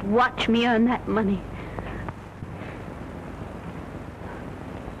 You just watch me earn that money.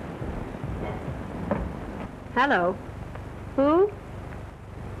 Hello. Who?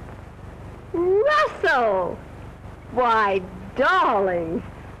 Russell! Why, darling.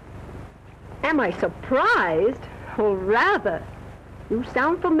 Am I surprised? Oh, rather. You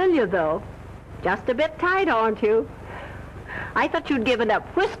sound familiar, though. Just a bit tight, aren't you? I thought you'd given up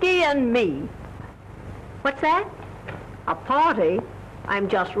whiskey and me. What's that? A party? I'm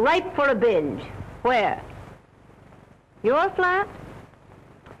just ripe for a binge. Where? Your flat?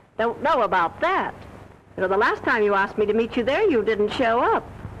 Don't know about that. You know, the last time you asked me to meet you there, you didn't show up.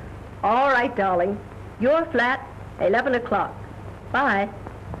 All right, darling. Your flat, 11 o'clock. Bye.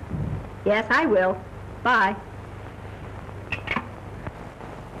 Yes, I will. Bye.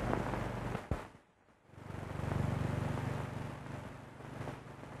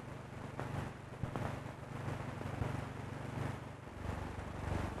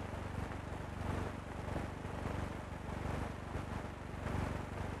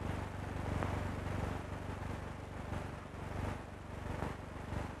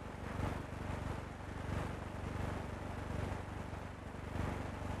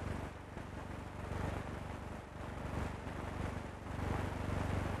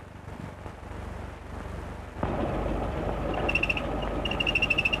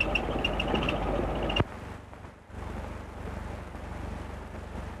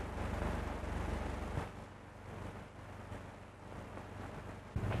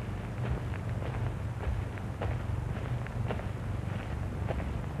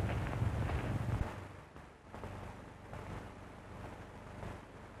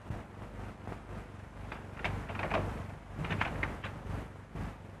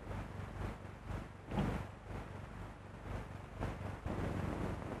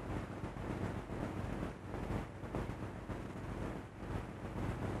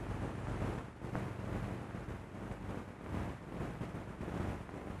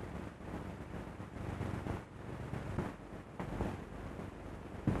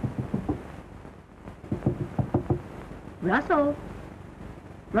 Russell.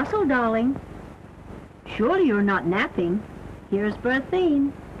 Russell, darling. Surely you're not napping. Here's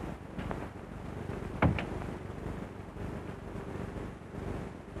Berthine.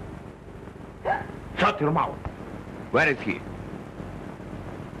 Shut your mouth. Where is he?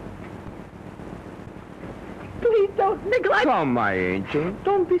 Please don't, Nikolai. Come, my angel.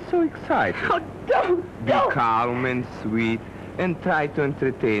 Don't be so excited. Oh, don't. Be calm and sweet and try to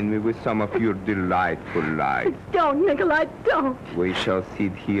entertain me with some of your delightful lies. Don't, Nikolai, don't. We shall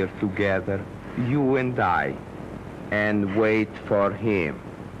sit here together, you and I, and wait for him.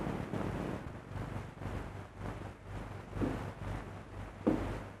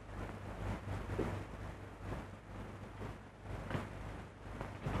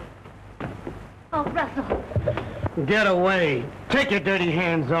 Oh, Russell. Get away. Take your dirty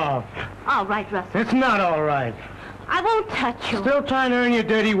hands off. All right, Russell. It's not all right. I I won't touch you. Still trying to earn your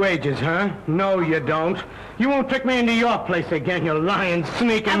dirty wages, huh? No, you don't. You won't trick me into your place again, you lying,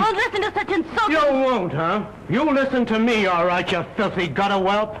 sneaking... I won't listen to such insulting... You won't, huh? You listen to me, all right, you filthy gutter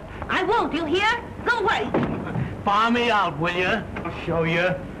whelp. I won't, you hear? Go away. Bar me out, will you? I'll show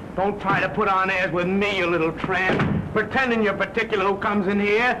you. Don't try to put on airs with me, you little tramp. Pretending you're particular who comes in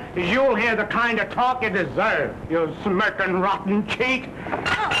here, is you'll hear the kind of talk you deserve, you smirking, rotten cheat.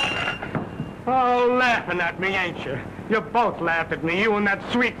 Oh, laughing at me, ain't you? You both laughed at me, you and that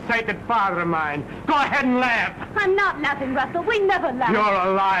sweet, sainted father of mine. Go ahead and laugh. I'm not laughing, Russell. We never laugh. You're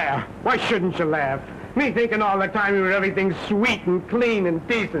a liar. Why shouldn't you laugh? Me thinking all the time you were everything sweet and clean and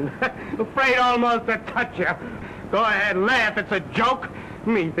decent. Afraid almost to touch you. Go ahead, laugh. It's a joke.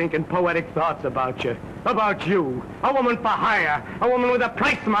 Me thinking poetic thoughts about you. About you. A woman for hire. A woman with a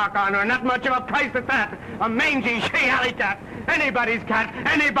price mark on her. Not much of a price at that. A mangy, she-alley cat. Anybody's cat.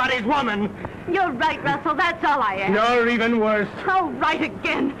 Anybody's woman. You're right, Russell. That's all I am. You're even worse. Oh, right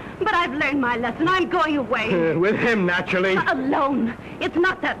again. But I've learned my lesson. I'm going away. With him, naturally. Alone. It's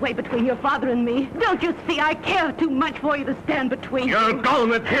not that way between your father and me. Don't you see? I care too much for you to stand between You're you. going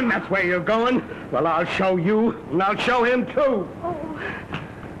with him. That's where you're going. Well, I'll show you. And I'll show him, too. Oh.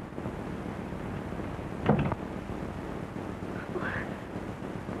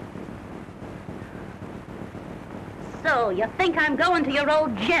 So, you think I'm going to your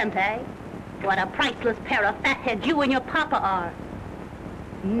old gent, eh? What a priceless pair of fatheads you and your papa are.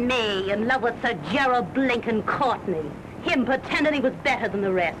 Me, in love with Sir Gerald Courtney. Him pretending he was better than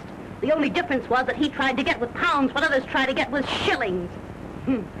the rest. The only difference was that he tried to get with pounds what others tried to get with shillings.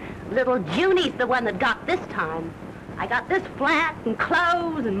 Little Junie's the one that got this time. I got this flat and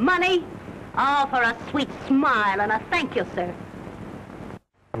clothes and money. All for a sweet smile and a thank you, sir.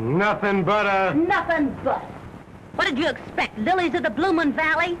 Nothing but a... Nothing but. What did you expect, lilies of the bloomin'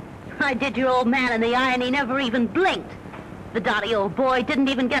 valley? I did your old man in the eye and he never even blinked. The dotty old boy didn't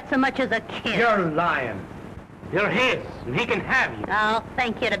even get so much as a kiss. You're lying. You're his, and he can have you. I'll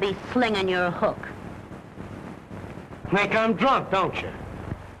thank you to be slinging your hook. Think I'm drunk, don't you?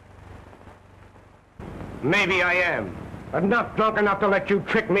 Maybe I am. But not drunk enough to let you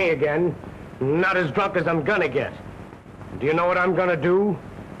trick me again. Not as drunk as I'm gonna get. Do you know what I'm gonna do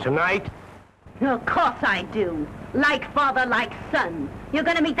tonight? Of course I do. Like father, like son. You're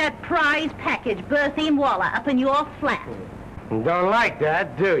gonna meet that prize package, Berthine Waller, up in your flat. Don't like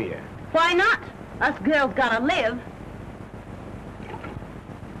that, do you? Why not? Us girls gotta live.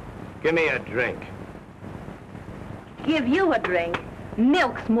 Give me a drink. Give you a drink?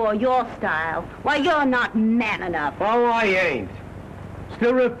 Milk's more your style. Why, you're not man enough. Oh, I ain't.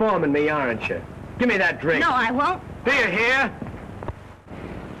 Still reforming me, aren't you? Give me that drink. No, I won't. Do you hear?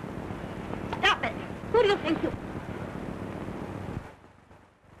 Stop it. Who do you think you...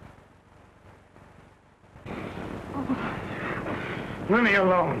 Leave me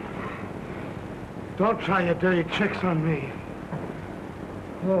alone. Don't try your dirty tricks on me.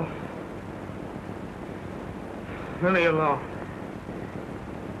 Oh. Leave me alone.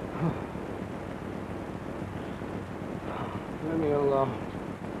 Oh. Leave me alone.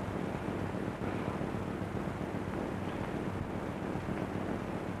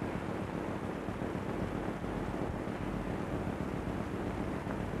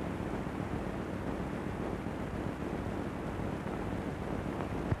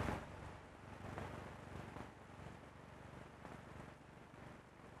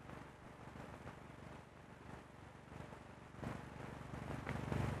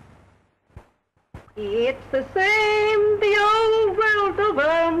 It's the same the old world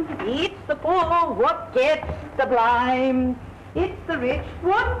over. It's the poor what gets the blame. It's the rich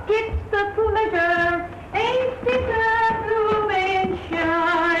what gets the pleasure. Ain't deserved to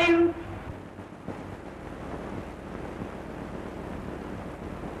mention.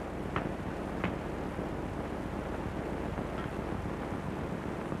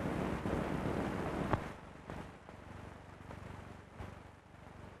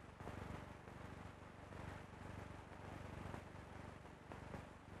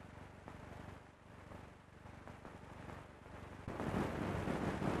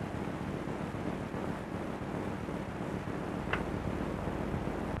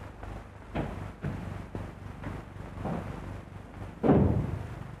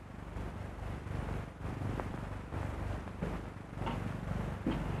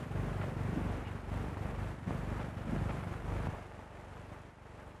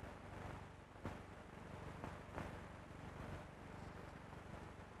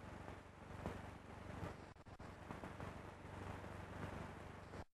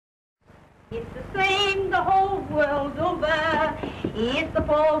 It's the same the whole world over. It's the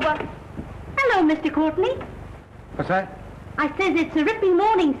poor what... Hello, Mr. Courtney. What's that? I says it's a ripping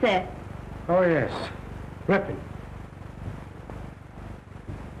morning, sir. Oh, yes. Ripping.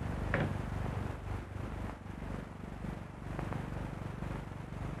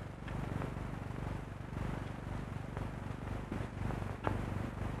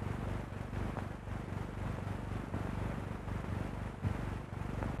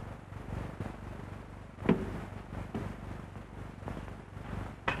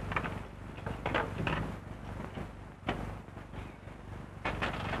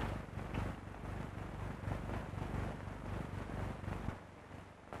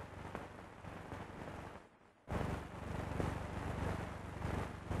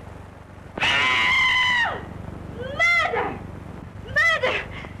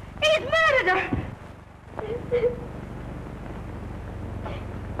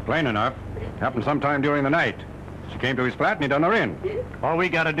 Plain enough. Happened sometime during the night. She came to his flat and he done her in. All we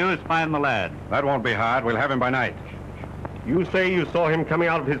gotta do is find the lad. That won't be hard. We'll have him by night. You say you saw him coming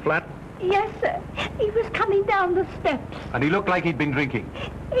out of his flat? Yes, sir. He was coming down the steps. And he looked like he'd been drinking.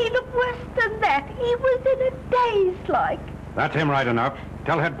 He looked worse than that. He was in a daze like. That's him right enough.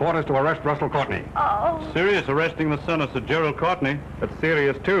 Tell headquarters to arrest Russell Courtney. Oh. Serious arresting the son of Sir Gerald Courtney. That's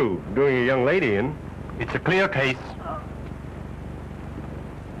serious, too. Doing a young lady in. It's a clear case.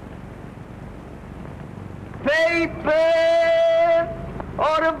 Paper!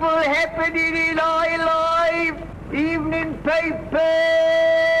 Horrible happening in our life! Evening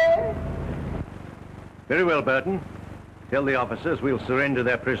paper! Very well, Burton. Tell the officers we'll surrender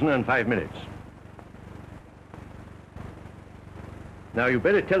their prisoner in 5 minutes. Now, you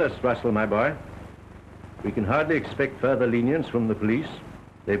better tell us, Russell, my boy. We can hardly expect further lenience from the police.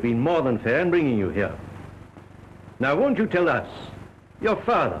 They've been more than fair in bringing you here. Now, won't you tell us, your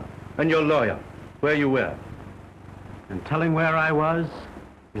father and your lawyer, where you were? And telling where I was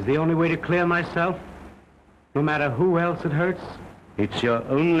is the only way to clear myself, no matter who else it hurts. It's your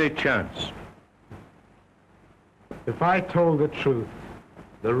only chance. If I told the truth,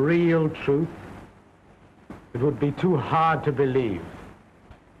 the real truth, it would be too hard to believe.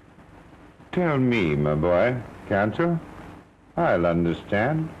 Tell me, my boy, can't you? I'll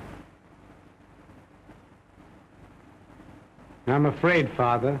understand. I'm afraid,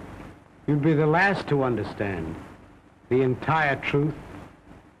 Father, you'd be the last to understand the entire truth.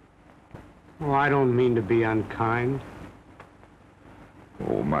 Oh, I don't mean to be unkind.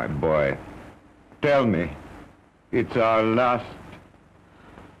 Oh, my boy, tell me. It's our last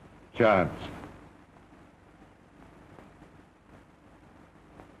chance.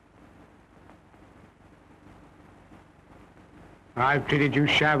 I've treated you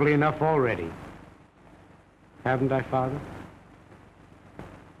shabbily enough already. Haven't I, Father?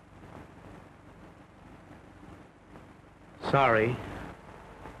 Sorry.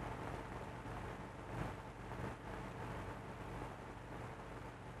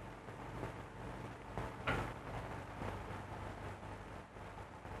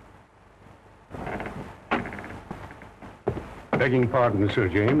 Begging pardon, Sir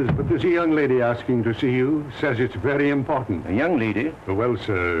James, but there's a young lady asking to see you. Says it's very important. A young lady? Well,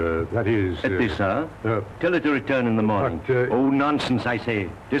 sir, that is... At this hour? Tell her to return in the morning. But, Oh, nonsense, I say.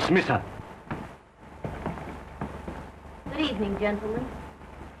 Dismiss her. Good evening, gentlemen.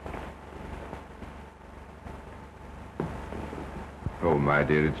 Oh, my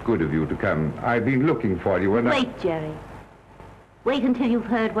dear, it's good of you to come. I've been looking for you and Wait, Jerry. Wait until you've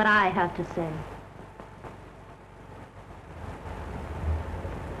heard what I have to say.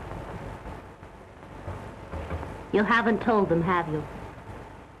 You haven't told them, have you?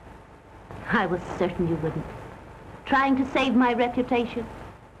 I was certain you wouldn't. Trying to save my reputation?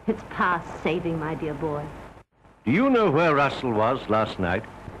 It's past saving, my dear boy. Do you know where Russell was last night?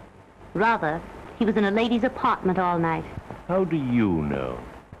 Rather, he was in a lady's apartment all night. How do you know?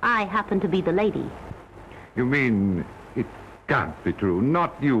 I happen to be the lady. You mean it can't be true?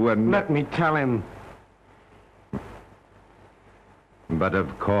 Not you and... Let me tell him. But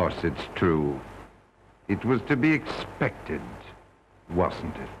of course it's true. It was to be expected,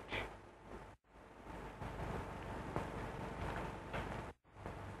 wasn't it?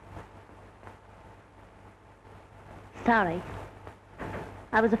 Sorry.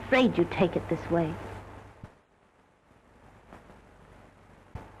 I was afraid you'd take it this way.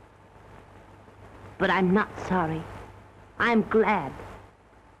 But I'm not sorry. I'm glad.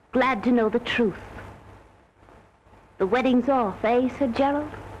 Glad to know the truth. The wedding's off, eh, Sir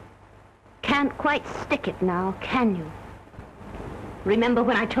Gerald? Can't quite stick it now, can you? Remember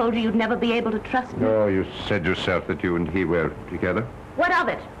when I told you you'd never be able to trust me? Oh, you said yourself that you and he were together. What of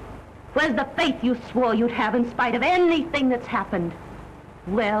it? Where's the faith you swore you'd have in spite of anything that's happened?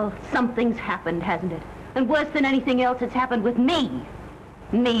 Well, something's happened, hasn't it? And worse than anything else, it's happened with me.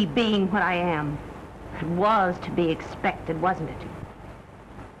 Me being what I am. It was to be expected, wasn't it?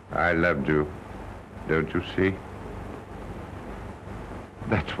 I loved you. Don't you see?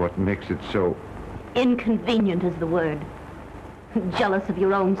 That's what makes it so... Inconvenient is the word. Jealous of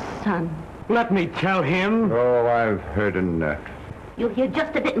your own son. Let me tell him. Oh, I've heard enough. You'll hear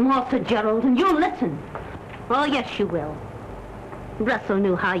just a bit more, Sir Gerald, and you'll listen. Oh, yes, you will. Russell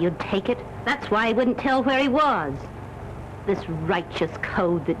knew how you'd take it. That's why he wouldn't tell where he was. This righteous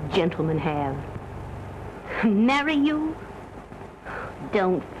code that gentlemen have. Marry you?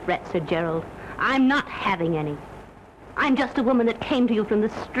 Don't fret, Sir Gerald. I'm not having any. I'm just a woman that came to you from the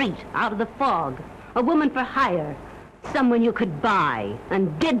street, out of the fog. A woman for hire. Someone you could buy,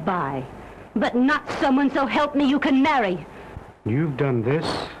 and did buy. But not someone, so help me, you can marry. You've done this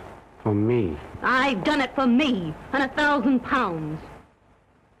for me. I've done it for me, and 1,000 pounds.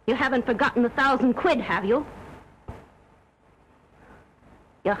 You haven't forgotten the 1,000 quid, have you?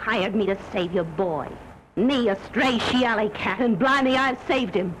 You hired me to save your boy. Me, a stray she-alley cat, and blimey, I've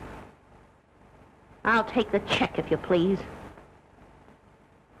saved him. I'll take the check, if you please.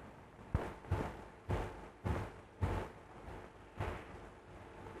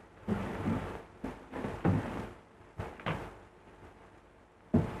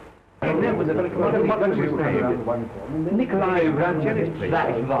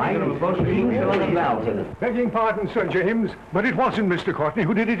 Begging pardon, Sir James, but it wasn't Mr. Courtney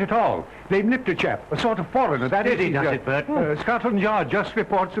who did it at all. They've nipped a chap, a sort of foreigner. That is, he does it, Bert. Scotland Yard just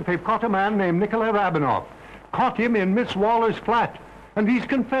reports that they've caught a man named Nikolai Rabinoff. Caught him in Miss Waller's flat. And he's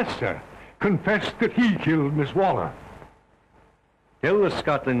confessed, sir. Confessed that he killed Miss Waller. Tell the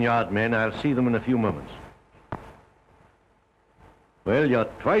Scotland Yard men I'll see them in a few moments. Well, you're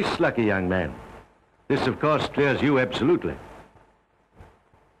twice lucky, young man. This, of course, clears you absolutely.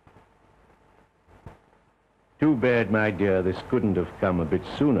 Too bad, my dear, this couldn't have come a bit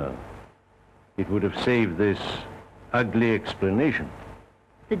sooner. It would have saved this ugly explanation.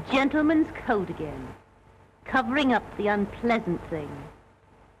 The gentleman's code again. Covering up the unpleasant thing.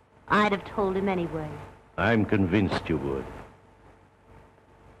 I'd have told him anyway. I'm convinced you would.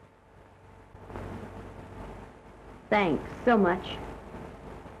 Thanks so much.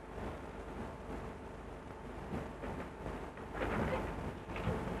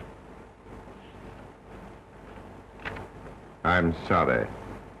 I'm sorry.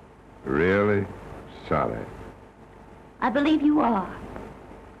 Really sorry. I believe you are,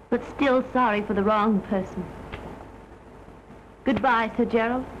 but still sorry for the wrong person. Goodbye, Sir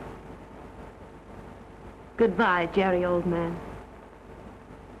Gerald. Goodbye, Jerry, old man.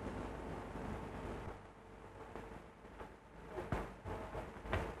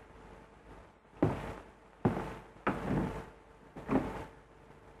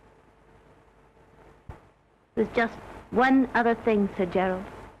 There's just one other thing, Sir Gerald.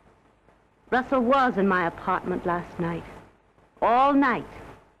 Russell was in my apartment last night. All night.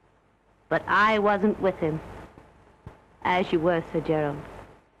 But I wasn't with him. As you were, Sir Gerald.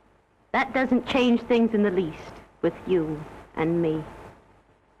 That doesn't change things in the least with you and me.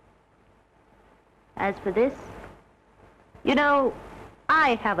 As for this, you know,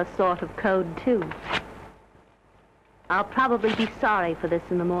 I have a sort of code, too. I'll probably be sorry for this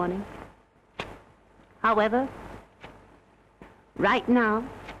in the morning. However, right now...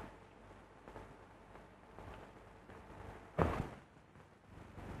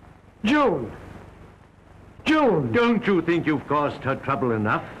 June! June! Don't you think you've caused her trouble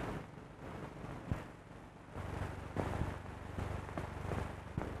enough?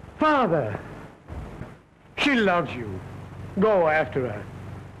 Father! She loves you. Go after her.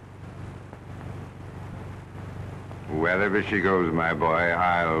 Wherever she goes, my boy,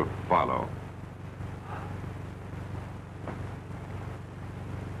 I'll follow.